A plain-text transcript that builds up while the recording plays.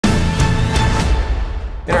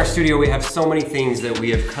In our studio, we have so many things that we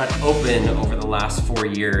have cut open over the last 4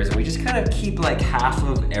 years, and we just kind of keep like half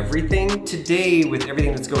of everything. Today, with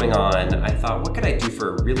everything that's going on, I thought, what could I do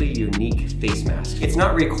for a really unique face mask? It's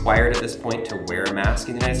not required at this point to wear a mask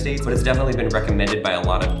in the United States, but it's definitely been recommended by a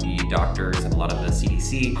lot of the doctors and a lot of the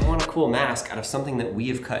CDC. I want a cool mask out of something that we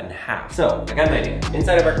have cut in half. So, I got an idea.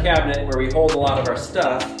 Inside of our cabinet, where we hold a lot of our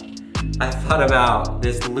stuff, I thought about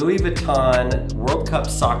this Louis Vuitton World Cup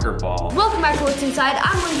soccer ball. Welcome back to What's Inside.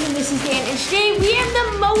 I'm Lincoln, and this is Dan, and today we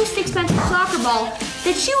have the most expensive soccer ball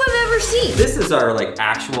that you have ever seen. This is our like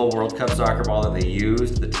actual World Cup soccer ball that they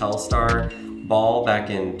used, the Telstar ball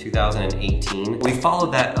back in 2018. We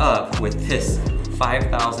followed that up with this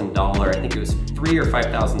 $5,000, I think it was $3,000 or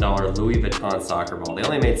 $5,000 Louis Vuitton soccer ball. They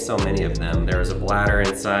only made so many of them. There's a bladder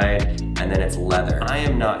inside, and then it's leather. I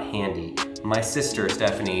am not handy. My sister,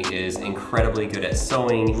 Stephanie, is incredibly good at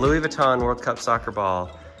sewing. Louis Vuitton World Cup soccer ball.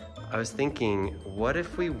 I was thinking, what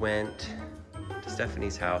if we went to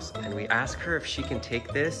Stephanie's house and we ask her if she can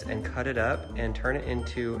take this and cut it up and turn it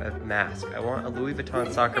into a mask. I want a Louis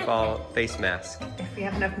Vuitton soccer ball face mask. If we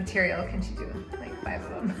have enough material, can she do like 5 of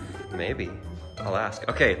them? Maybe. I'll ask.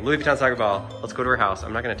 Okay, Louis Vuitton soccer ball. Let's go to her house.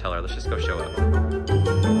 I'm not gonna tell her. Let's just go show up.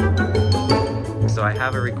 So I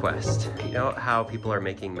have a request. You know how people are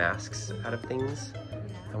making masks out of things?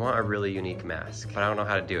 I want a really unique mask, but I don't know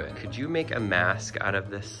how to do it. Could you make a mask out of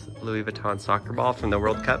this Louis Vuitton soccer ball from the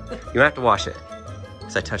World Cup? You don't have to wash it,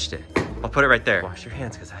 because I touched it. I'll put it right there. Wash your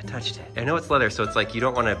hands, because I touched it. I know it's leather, so it's like you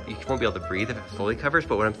won't be able to breathe if it fully covers,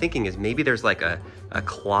 but what I'm thinking is maybe there's like a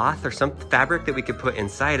cloth or some fabric that we could put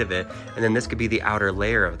inside of it, and then this could be the outer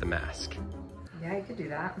layer of the mask. Yeah, you could do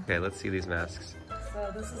that. Okay, let's see these masks.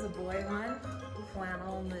 So this is a boy one,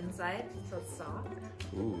 flannel on the inside, so it's soft.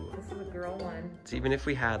 Ooh. This is a girl one. So even if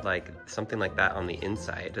we had like something like that on the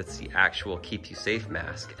inside, that's the actual keep you safe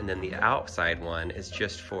mask, and then the outside one is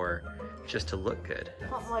just to look good.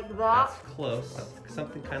 Something like that. That's close.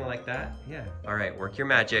 Something kind of like that. Yeah. All right, work your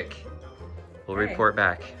magic. We'll report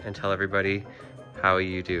back and tell everybody how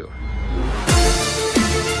you do.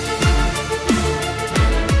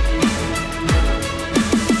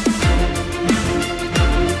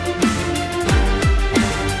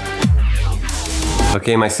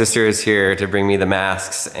 Okay, my sister is here to bring me the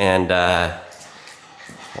masks, and the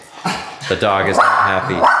dog is not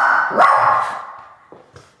happy.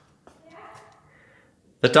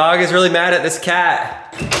 The dog is really mad at this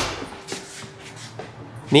cat.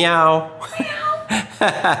 Meow.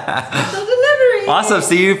 Special delivery! Awesome,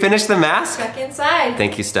 so you finished the mask? Check inside.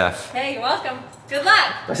 Thank you, Steph. Hey, you're welcome. Good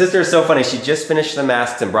luck. My sister is so funny. She just finished the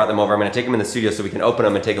masks and brought them over. I'm gonna take them in the studio so we can open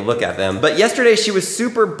them and take a look at them. But yesterday she was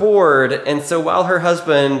super bored, and so while her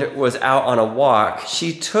husband was out on a walk,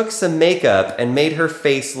 she took some makeup and made her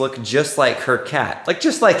face look just like her cat. Like,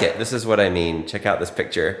 just like it. This is what I mean. Check out this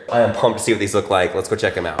picture. I am pumped to see what these look like. Let's go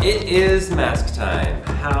check them out. It is mask time.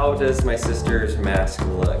 How does my sister's mask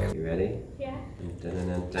look? You ready? Yeah. Dun, dun,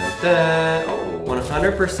 dun, dun, dun. Oh,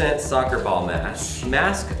 100% soccer ball mask.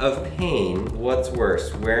 Mask of pain. What's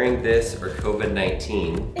worse, wearing this or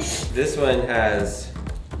COVID-19? This one has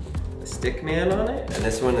a stick man on it, and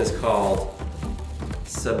this one is called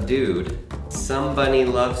Subdued. Somebody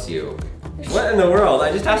loves you. What in the world?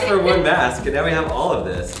 I just asked for one mask, and now we have all of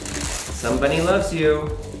this. Somebody loves you.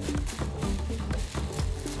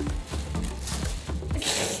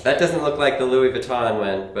 That doesn't look like the Louis Vuitton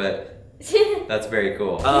one, but that's very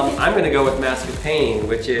cool. I'm gonna go with Mask of Pain,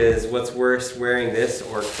 which is what's worse, wearing this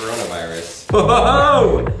or coronavirus.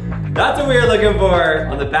 Whoa! That's what we were looking for.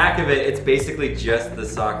 On the back of it, it's basically just the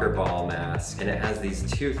soccer ball mask, and it has these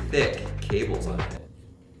 2 thick cables on it.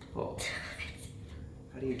 Oh.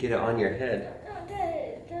 How do you get it on your head?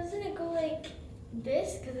 Doesn't it go like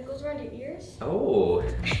this? Because it goes around your ears? Oh.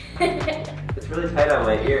 It's really tight on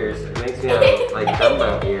my ears. It makes me have like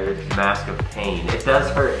Dumbo ears. Mask of Pain. It does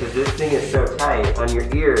hurt because this thing is so tight on your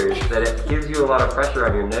ears that it gives you a lot of pressure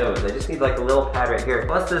on your nose. I just need like a little pad right here.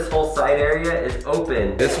 Plus this whole side area is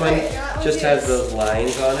open. This one just has those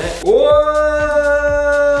lines on it. Whoa!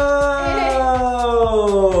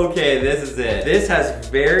 Okay, this is it. This has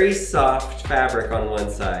very soft fabric on one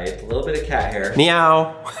side. A little bit of cat hair.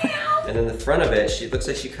 Meow. And then the front of it, looks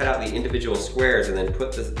like she cut out the individual squares and then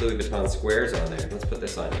put the Louis Vuitton squares on there. Let's put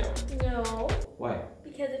this on you. No. Why?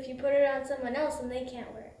 Because if you put it on someone else, then they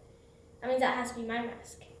can't wear it. That means that has to be my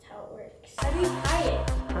mask. That's how it works. How do you tie it?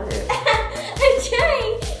 Tie it. I'm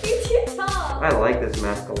trying. You're too tall. I like this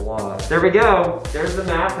mask a lot. There we go. There's the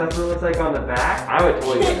mask. That's what it looks like on the back. I would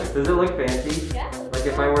totally wear this. Does it look fancy? Yeah. Like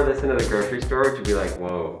if I wore this into the grocery store, would you be like,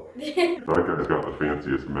 whoa. That guy's got the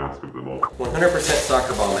fanciest mask of them all. 100%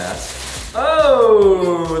 soccer ball mask.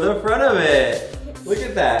 Oh, the front of it. Look at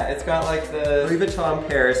at that. It's got like the Louis Vuitton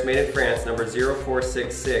Paris, made in France, number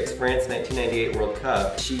 0466, France 1998 World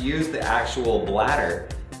Cup. She used the actual bladder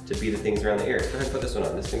to beat the things around the ears. Go ahead and put this one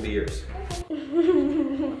on. This can be yours.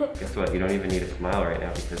 Guess what? You don't even need to smile right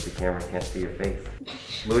now because the camera can't see your face.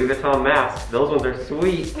 Louis Vuitton mask. Those ones are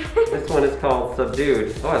sweet. This one is called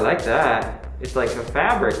Subdued. Oh, I like that. It's like a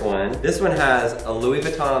fabric one. This one has a Louis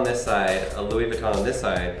Vuitton on this side, a Louis Vuitton on this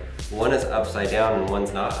side. One is upside down and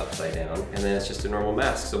one's not upside down. And then it's just a normal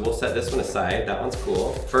mask. So we'll set this one aside. That one's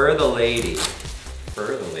cool. For the lady.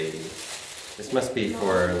 For the lady. This must be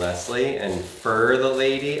for Leslie. And for the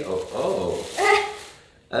lady. Oh, oh.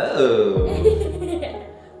 Oh.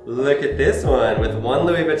 Look at this one with one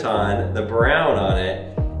Louis Vuitton, the brown on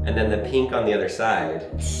it, and then the pink on the other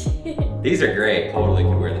side. These are great. Totally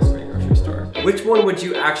could wear this to a grocery store. Which one would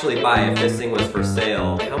you actually buy if this thing was for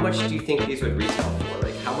sale? How much do you think these would retail for?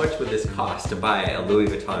 Like, how much would this cost to buy a Louis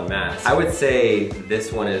Vuitton mask? I would say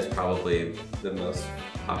this one is probably the most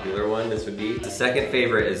popular one. This would be. The second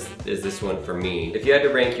favorite is this one for me. If you had to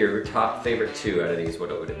rank your top favorite two out of these, what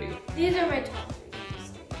would it be? These are my top.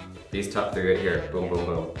 These top three right here. Boom, boom,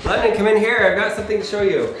 boom. London, come in here. I've got something to show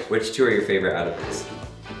you. Which two are your favorite out of these?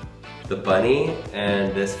 The bunny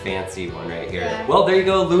and this fancy one right here. Yeah. Well, there you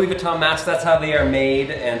go, Louis Vuitton masks. That's how they are made.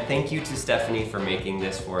 And thank you to Stephanie for making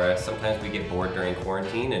this for us. Sometimes we get bored during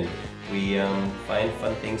quarantine and we find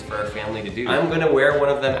fun things for our family to do. I'm gonna wear one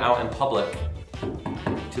of them out in public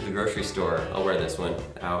to the grocery store. I'll wear this one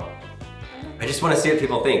out. I just want to see what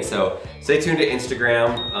people think, so stay tuned to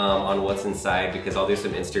Instagram on what's inside because I'll do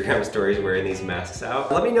some Instagram stories wearing these masks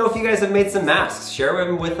out. Let me know if you guys have made some masks. Share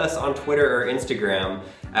them with us on Twitter or Instagram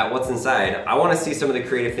at what's inside. I want to see some of the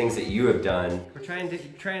creative things that you have done. We're trying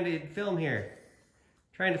to film here.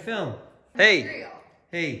 Trying to film. Hey,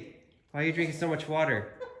 hey, why are you drinking so much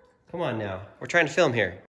water? Come on now, we're trying to film here.